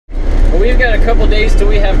we've got a couple days till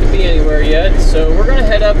we have to be anywhere yet, so we're gonna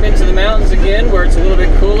head up into the mountains again where it's a little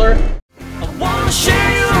bit cooler. I wanna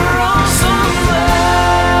share your awesome love.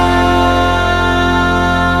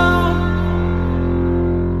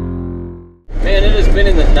 Man, it has been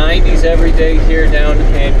in the 90s every day here down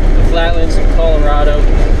in the flatlands in Colorado.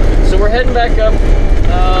 So we're heading back up,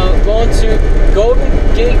 going to Golden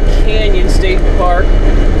Gate Canyon State Park,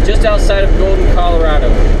 just outside of Golden, Colorado.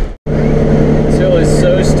 This hill is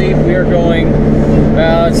so steep. We are going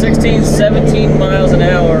about 16, 17 miles an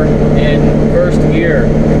hour in first gear.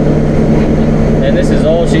 And this is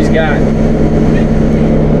all she's got.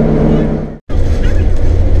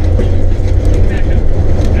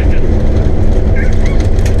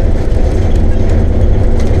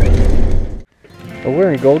 Well,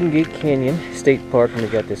 we're in Golden Gate Canyon State Park, and we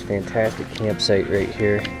got this fantastic campsite right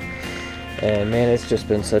here. And man, it's just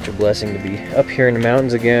been such a blessing to be up here in the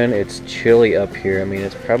mountains again. It's chilly up here. I mean,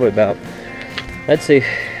 it's probably about, I'd say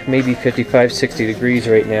maybe 55, 60 degrees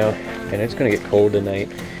right now, and it's going to get cold tonight.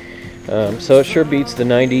 So it sure beats the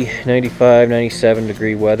 90, 95, 97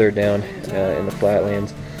 degree weather down in the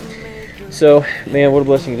flatlands. So man, what a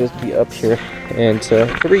blessing it is to be up here and to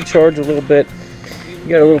recharge a little bit. You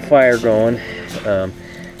got a little fire going. And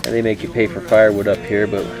they make you pay for firewood up here,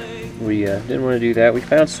 but we didn't want to do that. We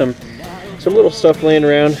found some little stuff laying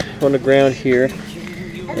around on the ground here,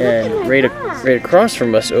 and right across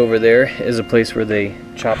from us over there is a place where they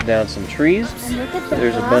chop down some trees.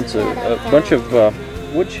 There's a bunch of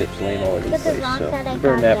wood chips laying all over the place, so we'll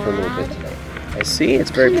burn that for a little bit tonight. I see, it's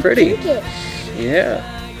very pretty. Yeah,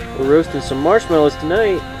 we're roasting some marshmallows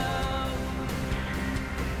tonight.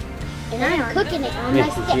 And I'm cooking it on my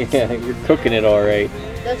sticks. Yeah, you're cooking it all right.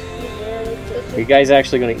 Are you guys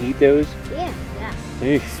actually going to eat those? Yeah.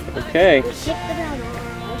 Okay.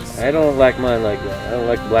 I don't like mine like that. I don't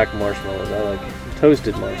like black marshmallows. I like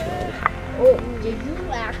toasted marshmallows. Oh, did you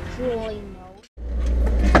actually know?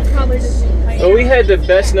 Probably the same. Well, we had the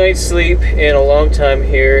best night's sleep in a long time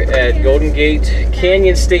here at Golden Gate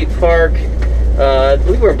Canyon State Park. I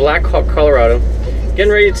believe we're in Black Hawk, Colorado.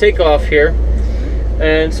 Getting ready to take off here.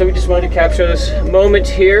 And so we just wanted to capture this moment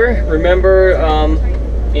here. Remember,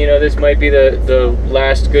 you know, this might be the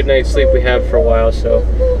last good night's sleep we have for a while, so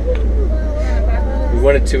we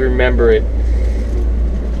wanted to remember it.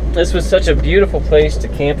 This was such a beautiful place to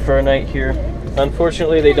camp for a night here.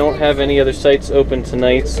 Unfortunately, they don't have any other sites open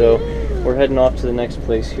tonight, so we're heading off to the next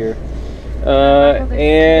place here. You know,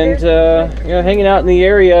 hanging out in the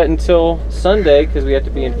area until Sunday, because we have to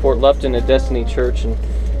be in Fort Lupton at Destiny Church and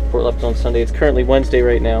Fort Lupton on Sunday. It's currently Wednesday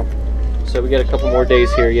right now, so we got a couple more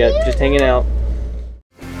days here yet, just hanging out.